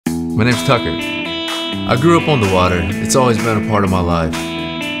My name's Tucker. I grew up on the water. It's always been a part of my life.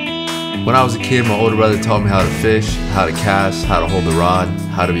 When I was a kid, my older brother taught me how to fish, how to cast, how to hold the rod,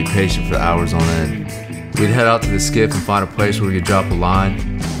 how to be patient for hours on end. We'd head out to the skiff and find a place where we could drop a line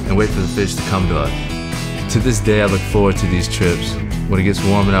and wait for the fish to come to us. To this day, I look forward to these trips. When it gets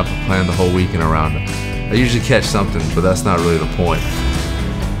warm enough, I plan the whole weekend around it. I usually catch something, but that's not really the point.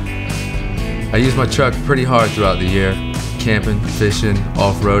 I use my truck pretty hard throughout the year, camping, fishing,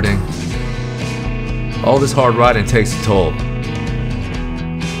 off-roading. All this hard riding takes a toll.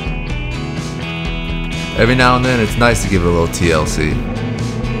 Every now and then, it's nice to give it a little TLC.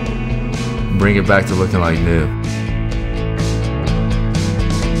 Bring it back to looking like new.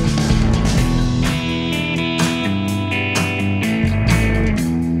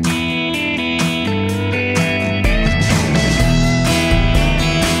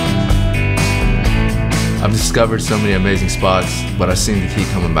 I've discovered so many amazing spots, but I seem to keep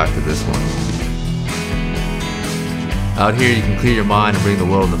coming back to this one. Out here, you can clear your mind and bring the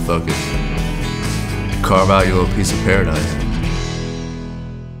world into focus. Carve out your little piece of paradise.